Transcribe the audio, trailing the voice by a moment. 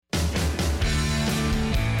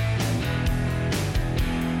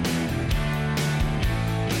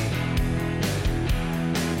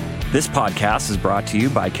This podcast is brought to you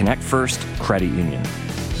by Connect First Credit Union.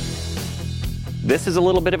 This is a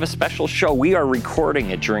little bit of a special show. We are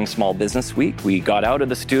recording it during Small Business Week. We got out of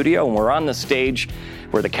the studio and we're on the stage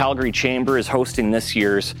where the Calgary Chamber is hosting this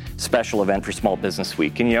year's special event for Small Business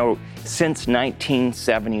Week. And you know, since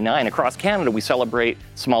 1979, across Canada, we celebrate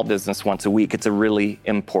small business once a week. It's a really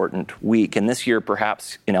important week. And this year,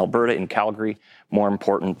 perhaps in Alberta, in Calgary, more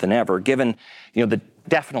important than ever, given,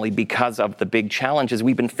 definitely because of the big challenges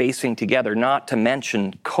we've been facing together, not to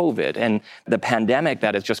mention COVID and the pandemic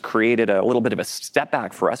that has just created a little bit of a step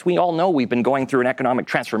back for us. We all know we've been going through an economic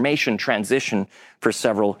transition for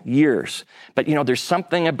several years. But, there's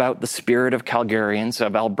something about the spirit of Calgarians,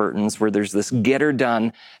 of Albertans, where there's this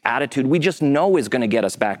get-her-done attitude we just know is going to get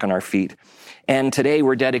us back on our feet. And today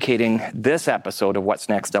we're dedicating this episode of What's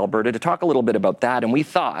Next Alberta to talk a little bit about that. And we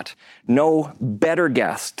thought no better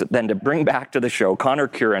guest than to bring back to the show Connor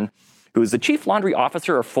Curran, who is the Chief Laundry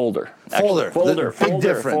Officer of Folder. Folder. Big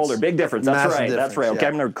difference. That's right. Okay,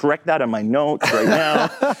 I'm going to correct that on my notes right now.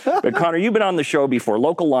 But Connor, you've been on the show before.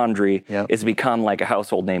 Local Laundry has become like a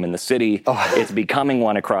household name in the city. It's becoming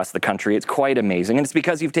one across the country. It's quite amazing. And it's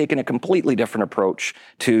because you've taken a completely different approach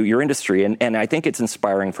to your industry. And I think it's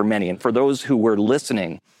inspiring for many. And for those who were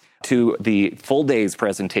listening to the full day's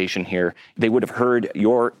presentation here, they would have heard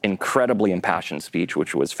your incredibly impassioned speech,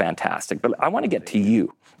 which was fantastic. But I want to get to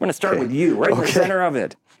you. I'm going to start with you, right in the center of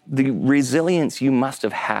it. The resilience you must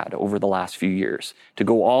have had over the last few years to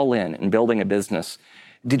go all in building a business.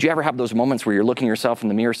 Did you ever have those moments where you're looking yourself in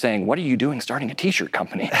the mirror saying, what are you doing starting a t-shirt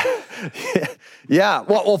company? Yeah.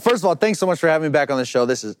 Well, first of all, thanks so much for having me back on the show.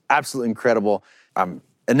 This is absolutely incredible. I'm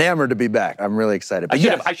enamored to be back. I'm really excited.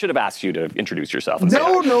 I should have asked you to introduce yourself.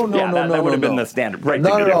 No. That would have been the standard. Right,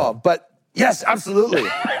 not at all. But yes, absolutely.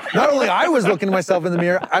 Not only I was looking at myself in the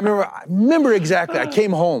mirror, I remember exactly. I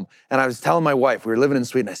came home and I was telling my wife, we were living in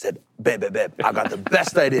Sweden, I said, babe, I got the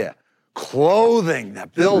best idea. Clothing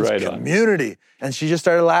that builds community. And she just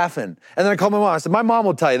started laughing. And then I called my mom. I said, my mom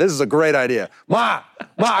will tell you, this is a great idea. Ma,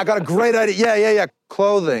 I got a great idea. Yeah.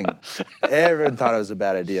 Clothing. Everyone thought it was a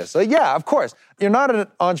bad idea. So yeah, of course. You're not an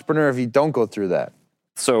entrepreneur if you don't go through that.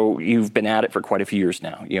 So you've been at it for quite a few years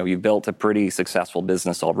now. You've built a pretty successful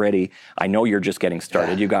business already. I know you're just getting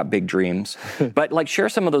started. You got big dreams. But share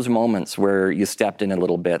some of those moments where you stepped in a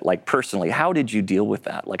little bit, personally. How did you deal with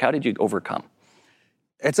that? How did you overcome?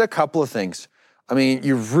 It's a couple of things. I mean,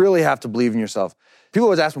 you really have to believe in yourself. People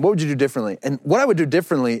always ask me, what would you do differently? And what I would do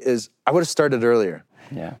differently is I would have started earlier.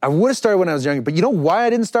 Yeah. I would have started when I was younger. But you know why I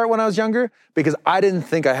didn't start when I was younger? Because I didn't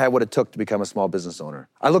think I had what it took to become a small business owner.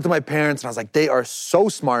 I looked at my parents and I was like, they are so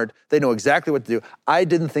smart. They know exactly what to do. I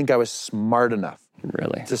didn't think I was smart enough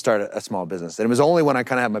to start a small business. And it was only when I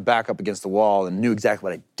kind of had my back up against the wall and knew exactly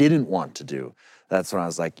what I didn't want to do. That's when I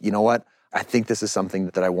was like, you know what? I think this is something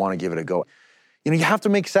that I want to give it a go. You have to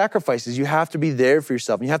make sacrifices. You have to be there for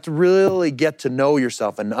yourself. And you have to really get to know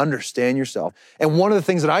yourself and understand yourself. And one of the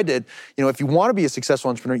things that I did, if you want to be a successful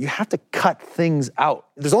entrepreneur, you have to cut things out.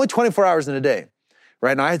 There's only 24 hours in a day,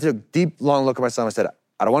 right? And I had to take a deep, long look at myself. I said,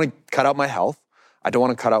 I don't want to cut out my health. I don't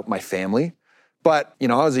want to cut out my family. But, I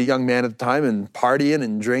was a young man at the time and partying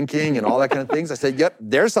and drinking and all that kind of things. I said, yep,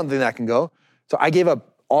 there's something that can go. So I gave up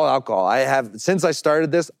all alcohol. Since I started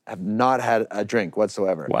this, I have not had a drink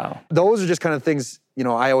whatsoever. Wow. Those are just kind of things,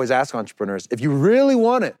 I always ask entrepreneurs, if you really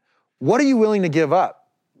want it, what are you willing to give up?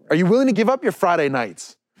 Are you willing to give up your Friday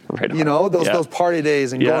nights? Right. Those party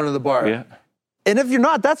days and going to the bar. Yeah. And if you're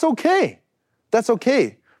not, that's okay. That's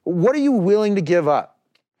okay. What are you willing to give up?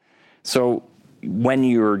 So when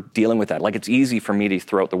you're dealing with that, it's easy for me to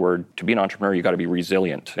throw out the word, to be an entrepreneur, you got to be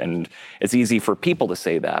resilient. And it's easy for people to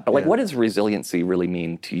say that. But what does resiliency really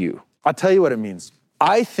mean to you? I'll tell you what it means.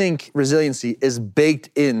 I think resiliency is baked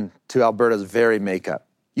into Alberta's very makeup.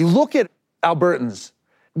 You look at Albertans,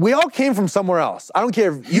 we all came from somewhere else. I don't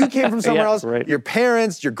care if you came from somewhere else, your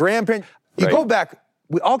parents, your grandparents. You go back,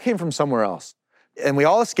 we all came from somewhere else. And we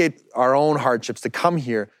all escaped our own hardships to come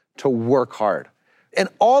here to work hard. And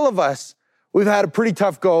all of us, we've had a pretty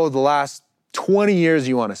tough go the last 20 years,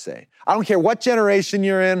 you want to say. I don't care what generation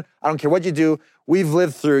you're in. I don't care what you do. We've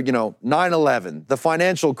lived through, 9/11, the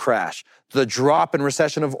financial crash, the drop and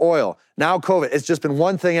recession of oil, now COVID. It's just been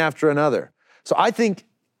one thing after another. So I think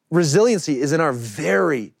resiliency is in our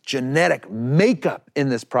very genetic makeup in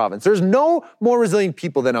this province. There's no more resilient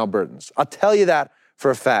people than Albertans. I'll tell you that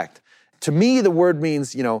for a fact. To me, the word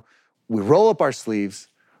means, we roll up our sleeves,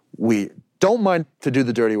 we don't mind to do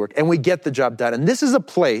the dirty work, and we get the job done. And this is a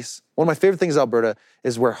place, one of my favorite things in Alberta,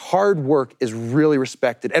 is where hard work is really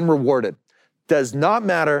respected and rewarded. Does not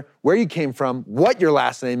matter where you came from, what your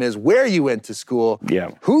last name is, where you went to school,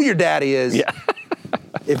 who your daddy is.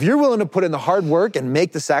 If you're willing to put in the hard work and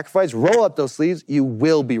make the sacrifice, roll up those sleeves, you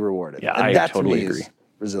will be rewarded. Yeah, and I totally agree.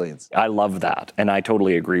 Resilience. I love that, and I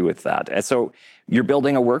totally agree with that. And so you're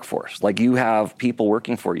building a workforce. Like, you have people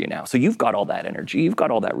working for you now. So you've got all that energy. You've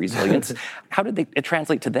got all that resilience. How did it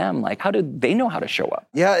translate to them? Like, how did they know how to show up?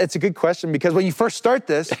 Yeah, it's a good question, because when you first start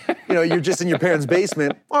this, you're just in your parents'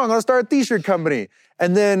 basement. Oh, I'm going to start a t-shirt company.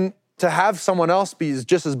 And then to have someone else be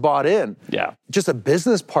just as bought in. Yeah. Just a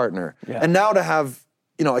business partner. Yeah. And now to have,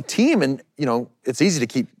 a team, and, it's easy to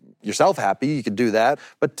keep yourself happy, you could do that,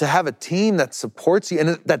 but to have a team that supports you and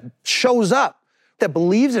that shows up, that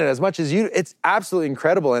believes in it as much as you, it's absolutely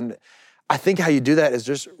incredible. And I think how you do that is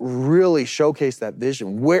just really showcase that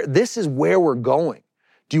vision. This is where we're going.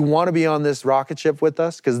 Do you want to be on this rocket ship with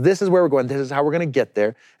us? Because this is where we're going. This is how we're going to get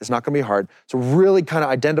there. It's not going to be hard. So really kind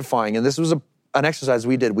of identifying, and this was an exercise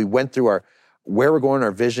we did. We went through where we're going,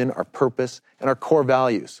 our vision, our purpose, and our core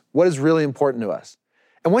values. What is really important to us?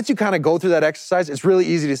 And once you kind of go through that exercise, it's really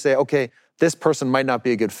easy to say, okay, this person might not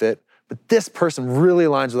be a good fit, but this person really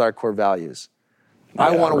aligns with our core values. Yeah,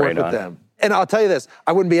 I want to work with them. And I'll tell you this,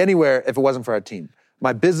 I wouldn't be anywhere if it wasn't for our team.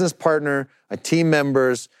 My business partner, my team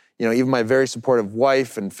members, even my very supportive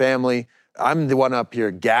wife and family. I'm the one up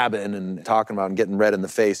here gabbing and talking about and getting red in the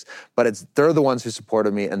face, but they're the ones who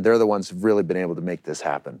supported me, and they're the ones who've really been able to make this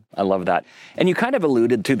happen. I love that. And you kind of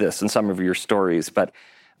alluded to this in some of your stories, but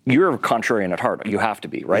you're a contrarian at heart. You have to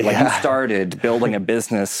be, right? Yeah. Like, you started building a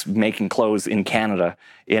business, making clothes in Canada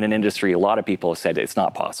in an industry a lot of people have said it's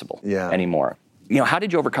not possible anymore. How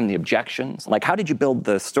did you overcome the objections? Like, how did you build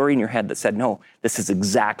the story in your head that said, no, this is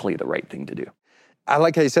exactly the right thing to do? I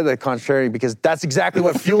like how you said that, contrarian, because that's exactly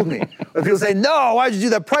what fueled me. When people say, no, why'd you do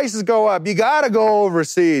that? Prices go up. You got to go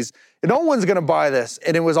overseas. No one's going to buy this.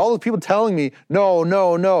 And it was all those people telling me,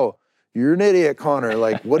 no. You're an idiot, Connor.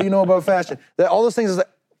 Like, what do you know about fashion? All those things is like,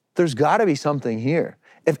 there's got to be something here.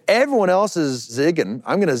 If everyone else is zigging,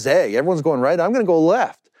 I'm going to zag. Everyone's going right, I'm going to go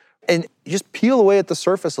left. And you just peel away at the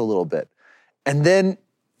surface a little bit. And then,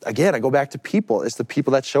 again, I go back to people. It's the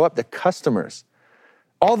people that show up, the customers.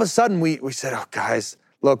 All of a sudden, we said, oh, guys,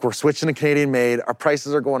 look, we're switching to Canadian made. Our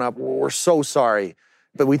prices are going up. We're so sorry.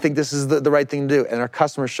 But we think this is the right thing to do. And our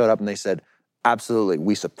customers showed up and they said, absolutely,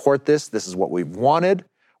 we support this. This is what we've wanted.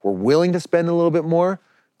 We're willing to spend a little bit more.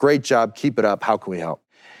 Great job. Keep it up. How can we help?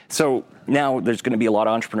 So now there's going to be a lot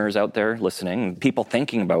of entrepreneurs out there listening, people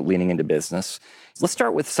thinking about leaning into business. Let's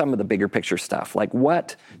start with some of the bigger picture stuff. Like,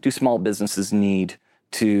 what do small businesses need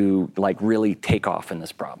to really take off in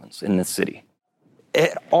this province, in this city?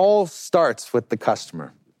 It all starts with the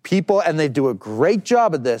customer. People, and they do a great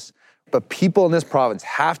job at this, but people in this province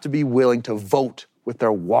have to be willing to vote with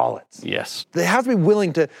their wallets. Yes. They have to be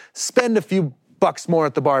willing to spend a few bucks more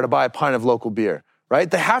at the bar to buy a pint of local beer. Right?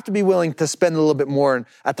 They have to be willing to spend a little bit more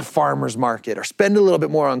at the farmer's market or spend a little bit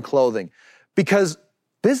more on clothing, because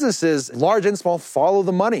businesses, large and small, follow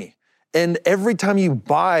the money. And every time you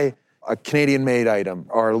buy a Canadian-made item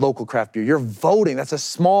or a local craft beer, you're voting. That's a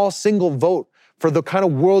small single vote for the kind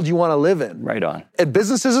of world you want to live in. Right on. And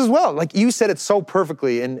businesses as well. Like you said it so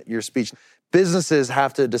perfectly in your speech. Businesses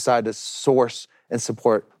have to decide to source and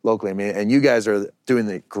support locally. I mean, and you guys are doing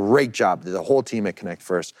a great job. The whole team at Connect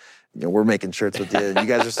First. We're making shirts with you. You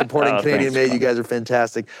guys are supporting Canadian made. You guys are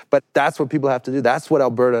fantastic. But that's what people have to do. That's what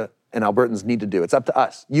Alberta and Albertans need to do. It's up to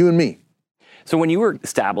us, you and me. So when you were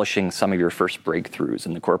establishing some of your first breakthroughs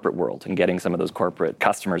in the corporate world and getting some of those corporate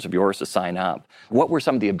customers of yours to sign up, what were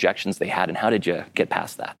some of the objections they had, and how did you get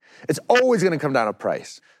past that? It's always going to come down to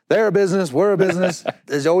price. They're a business, we're a business.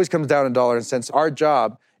 It always comes down to dollar and cents. Our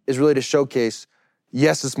job is really to showcase,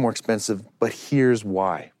 yes, it's more expensive, but here's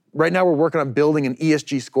why. Right now, we're working on building an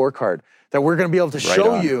ESG scorecard that we're going to be able to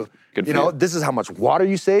show you, this is how much water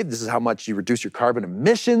you save. This is how much you reduce your carbon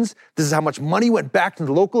emissions. This is how much money went back to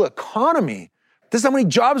the local economy. This is how many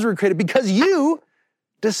jobs were created because you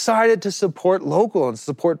decided to support local and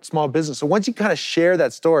support small business. So once you kind of share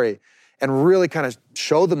that story and really kind of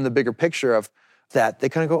show them the bigger picture of that, they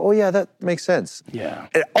kind of go, oh yeah, that makes sense. Yeah.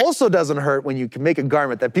 It also doesn't hurt when you can make a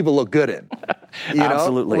garment that people look good in.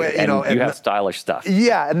 Absolutely. You have stylish stuff.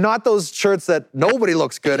 Yeah, and not those shirts that nobody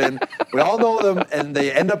looks good in. We all know them, and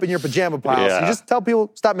they end up in your pajama pile. Yeah. So you just tell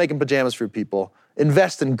people, stop making pajamas for people.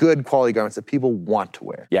 Invest in good quality garments that people want to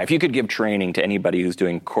wear. Yeah, if you could give training to anybody who's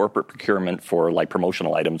doing corporate procurement for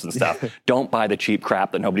promotional items and stuff, don't buy the cheap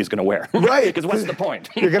crap that nobody's going to wear. Right. Because what's the point?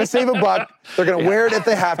 You're going to save a buck. They're going to wear it if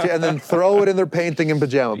they have to, and then throw it in their painting and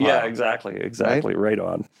pajama pile. Yeah, exactly. Right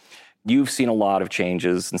on. You've seen a lot of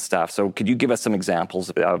changes and stuff. So could you give us some examples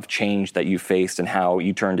of change that you faced and how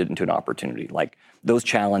you turned it into an opportunity? Like those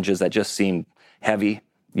challenges that just seemed heavy,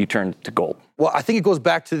 You turned to gold. Well, I think it goes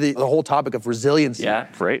back to the whole topic of resiliency. Yeah,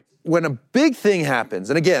 right. When a big thing happens,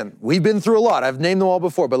 and again, we've been through a lot. I've named them all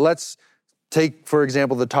before, but let's take, for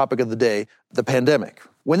example, the topic of the day, the pandemic.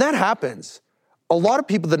 When that happens, a lot of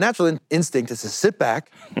people, the natural instinct is to sit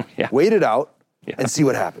back, wait it out, and see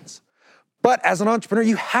what happens. But as an entrepreneur,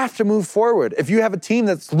 you have to move forward. If you have a team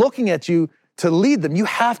that's looking at you to lead them, you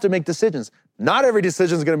have to make decisions. Not every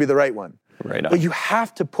decision is going to be the right one. Right on. But you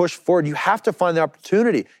have to push forward. You have to find the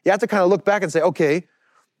opportunity. You have to kind of look back and say, okay,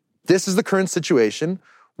 this is the current situation.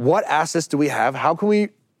 What assets do we have? How can we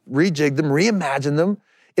rejig them, reimagine them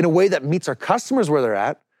in a way that meets our customers where they're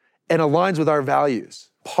at and aligns with our values?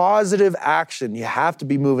 Positive action. You have to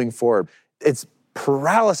be moving forward. It's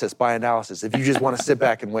paralysis by analysis if you just want to sit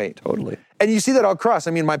back and wait. Totally. And you see that all across.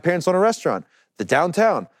 I mean, my parents own a restaurant, the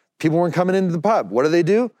downtown. People weren't coming into the pub. What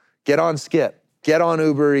do? Get on Skip, get on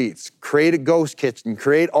Uber Eats, create a ghost kitchen,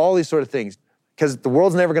 create all these sort of things. Because the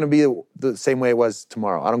world's never going to be the same way it was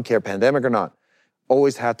tomorrow. I don't care, pandemic or not.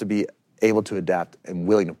 Always have to be able to adapt and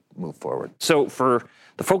willing to move forward. So for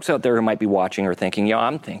the folks out there who might be watching or thinking, yeah,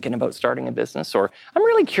 I'm thinking about starting a business, or I'm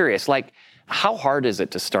really curious, like, how hard is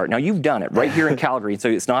it to start? Now, you've done it right here in Calgary, so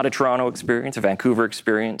it's not a Toronto experience, a Vancouver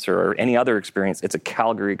experience, or any other experience. It's a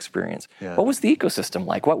Calgary experience. Yeah. What was the ecosystem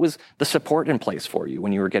like? What was the support in place for you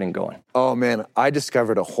when you were getting going? Oh, man, I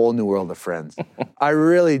discovered a whole new world of friends. I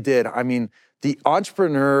really did. I mean, the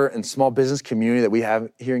entrepreneur and small business community that we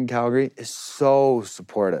have here in Calgary is so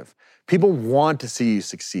supportive. People want to see you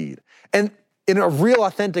succeed. And in a real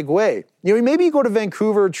authentic way. You know, maybe you go to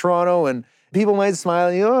Vancouver or Toronto and people might smile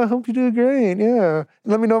and I hope you do great, yeah.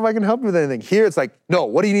 Let me know if I can help you with anything. Here it's like, no,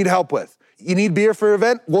 what do you need help with? You need beer for an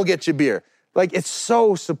event? We'll get you beer. Like, it's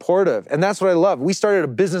so supportive. And that's what I love. We started a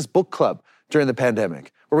business book club during the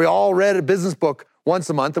pandemic where we all read a business book once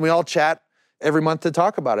a month and we all chat every month to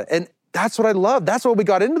talk about it. And that's what I love. That's what we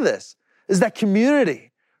got into this, is that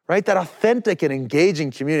community, right? That authentic and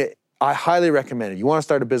engaging community. I highly recommend it. You want to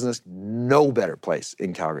start a business, no better place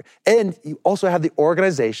in Calgary. And you also have the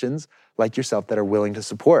organizations like yourself that are willing to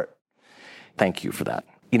support. Thank you for that.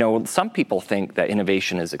 You know, some people think that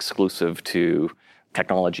innovation is exclusive to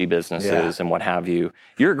technology businesses and what have you.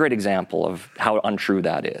 You're a great example of how untrue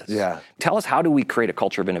that is. Yeah. Tell us, how do we create a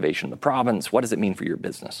culture of innovation in the province? What does it mean for your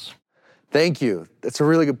business? Thank you. That's a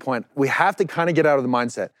really good point. We have to kind of get out of the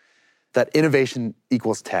mindset that innovation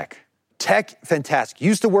equals tech. Tech, fantastic.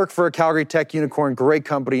 Used to work for a Calgary tech unicorn, great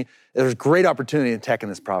company. There's great opportunity in tech in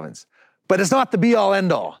this province. But it's not the be-all,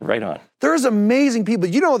 end-all. Right on. There's amazing people.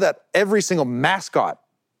 You know that every single mascot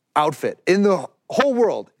outfit in the whole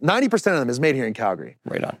world, 90% of them is made here in Calgary.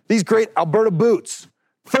 Right on. These great Alberta boots.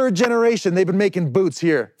 Third generation, they've been making boots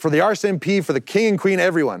here for the RCMP, for the King and Queen,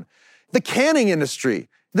 everyone. The canning industry.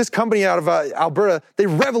 This company out of Alberta, they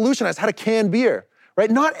revolutionized how to can beer,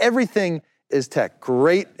 right? Not everything is tech.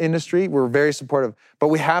 Great industry. We're very supportive. But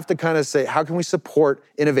we have to kind of say, how can we support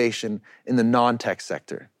innovation in the non-tech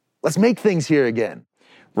sector? Let's make things here again.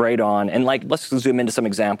 Right on. And let's zoom into some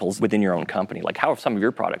examples within your own company. Like, how have some of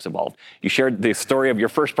your products evolved? You shared the story of your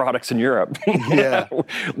first products in Europe. Yeah.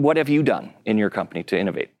 What have you done in your company to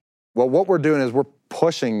innovate? Well, what we're doing is we're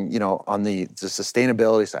pushing, on the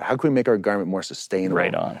sustainability side. How can we make our garment more sustainable?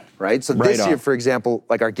 Right on. Right? So this year, for example,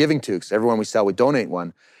 like our Giving Toques, everyone we sell, we donate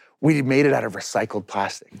one. We made it out of recycled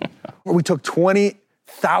plastic. We took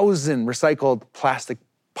 20,000 recycled plastic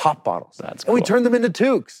pop bottles. That's cool. And we turned them into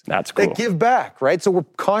toques. That's cool. That give back, right? So we're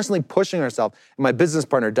constantly pushing ourselves. And my business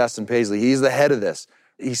partner, Dustin Paisley, he's the head of this.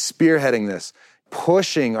 He's spearheading this,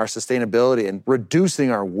 pushing our sustainability and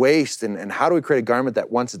reducing our waste. And how do we create a garment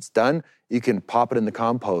that once it's done, you can pop it in the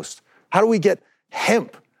compost? How do we get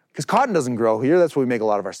hemp? Because cotton doesn't grow here. That's where we make a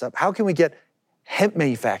lot of our stuff. How can we get hemp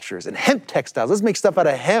manufacturers and hemp textiles? Let's make stuff out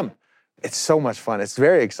of hemp. It's so much fun. It's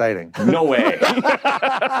very exciting. No way.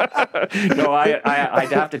 No, I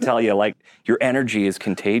have to tell you, your energy is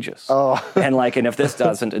contagious. Oh. And if this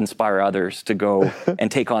doesn't inspire others to go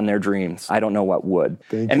and take on their dreams, I don't know what would.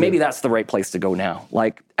 Thank you. Maybe that's the right place to go now.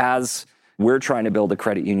 As we're trying to build a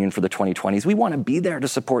credit union for the 2020s, we want to be there to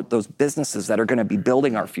support those businesses that are going to be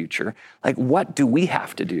building our future. What do we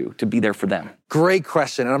have to do to be there for them? Great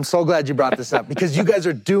question. And I'm so glad you brought this up because you guys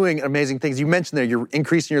are doing amazing things. You mentioned there, you're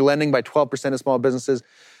increasing your lending by 12% of small businesses.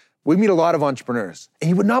 We meet a lot of entrepreneurs and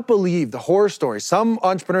you would not believe the horror stories. Some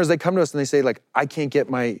entrepreneurs, they come to us and they say I can't get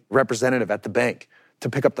my representative at the bank to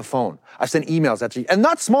pick up the phone. I've sent emails and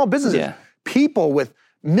not small businesses, people with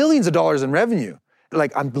millions of dollars in revenue.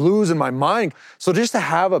 I'm losing my mind. So just to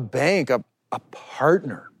have a bank, a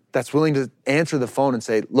partner that's willing to answer the phone and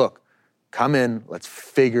say, look, come in, let's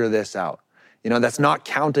figure this out. That's not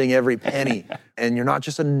counting every penny and you're not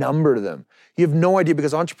just a number to them. You have no idea,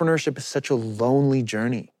 because entrepreneurship is such a lonely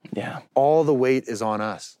journey. Yeah. All the weight is on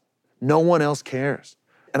us. No one else cares.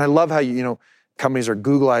 And I love how, companies are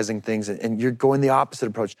Googleizing things and you're going the opposite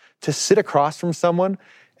approach. To sit across from someone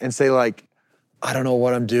and say like, I don't know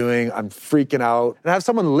what I'm doing, I'm freaking out, and have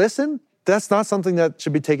someone listen, that's not something that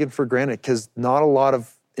should be taken for granted, because not a lot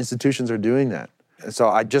of institutions are doing that. And so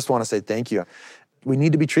I just want to say thank you. We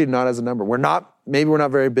need to be treated not as a number. Maybe we're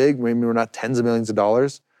not very big, maybe we're not tens of millions of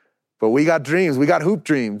dollars, but we got dreams, we got hoop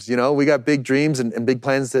dreams, we got big dreams and big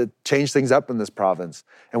plans to change things up in this province.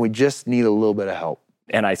 And we just need a little bit of help.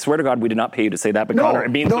 And I swear to God, we did not pay you to say that, but Connor,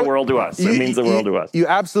 it means the world to us. It means the world to us. You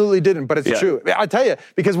absolutely didn't, but it's true. I tell you,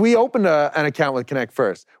 because we opened an account with Connect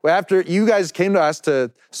First. After you guys came to us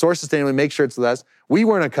to source sustainably, make shirts with us, we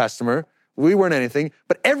weren't a customer, we weren't anything,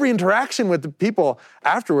 but every interaction with the people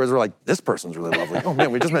afterwards were like, this person's really lovely. Oh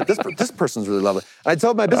man, we just met this person's really lovely. And I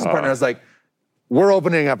told my business partner, I was like, we're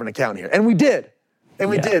opening up an account here. And we did.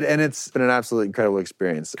 And it's been an absolutely incredible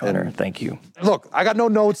experience. Connor, thank you. Look, I got no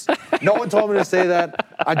notes. No one told me to say that.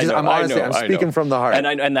 I'm speaking from the heart.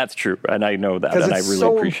 And that's true. And I know that. And I really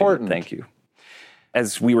so appreciate important. it. Thank you.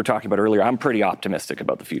 As we were talking about earlier, I'm pretty optimistic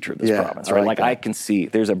about the future of this province, right? I can see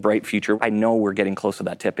there's a bright future. I know we're getting close to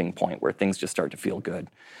that tipping point where things just start to feel good.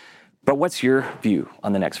 But what's your view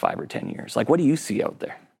on the next 5 or 10 years? Like, what do you see out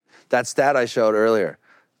there? That stat I showed earlier,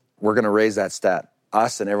 we're going to raise that stat.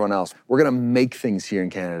 Us and everyone else. We're going to make things here in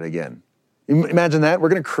Canada again. Imagine that. We're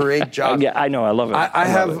going to create jobs. Yeah, I know. I love it. I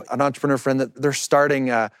have an entrepreneur friend that they're starting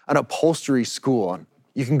an upholstery school.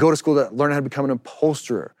 You can go to school to learn how to become an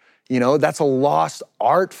upholsterer. That's a lost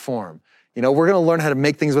art form. We're going to learn how to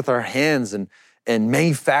make things with our hands and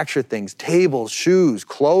manufacture things, tables, shoes,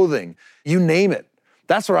 clothing, you name it.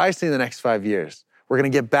 That's where I see in the next 5 years. We're going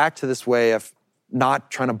to get back to this way of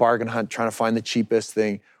not trying to bargain hunt, trying to find the cheapest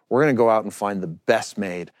thing. We're going to go out and find the best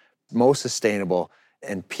made, most sustainable,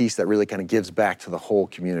 and piece that really kind of gives back to the whole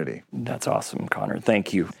community. That's awesome, Connor.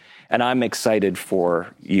 Thank you. And I'm excited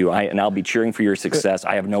for you, and I'll be cheering for your success.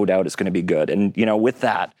 I have no doubt it's going to be good. And, with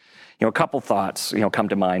that, a couple thoughts, come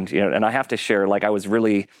to mind, and I have to share, I was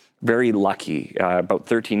really very lucky. About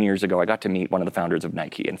 13 years ago, I got to meet one of the founders of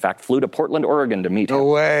Nike. In fact, flew to Portland, Oregon to meet him. No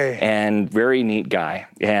way. And very neat guy.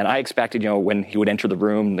 And I expected, when he would enter the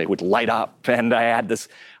room, they would light up. And I had this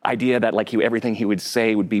idea that everything he would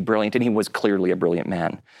say would be brilliant. And he was clearly a brilliant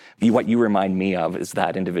man. What you remind me of is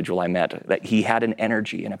that individual I met, that he had an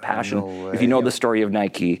energy and a passion. No way. If you know the story of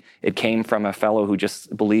Nike, it came from a fellow who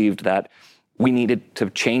just believed that we needed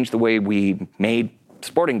to change the way we made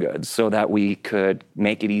sporting goods so that we could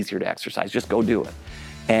make it easier to exercise. Just go do it.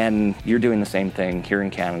 And you're doing the same thing here in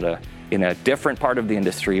Canada in a different part of the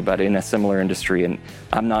industry, but in a similar industry. And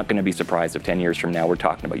I'm not going to be surprised if 10 years from now we're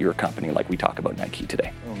talking about your company like we talk about Nike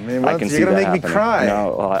today. Oh man, you're going to make me cry.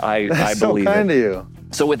 No, I believe it. So kind of you.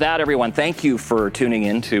 So with that, everyone, thank you for tuning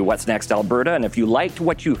in to What's Next Alberta. And if you liked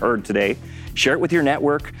what you heard today, share it with your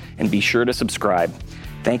network and be sure to subscribe.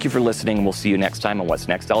 Thank you for listening, and we'll see you next time on What's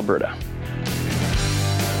Next Alberta.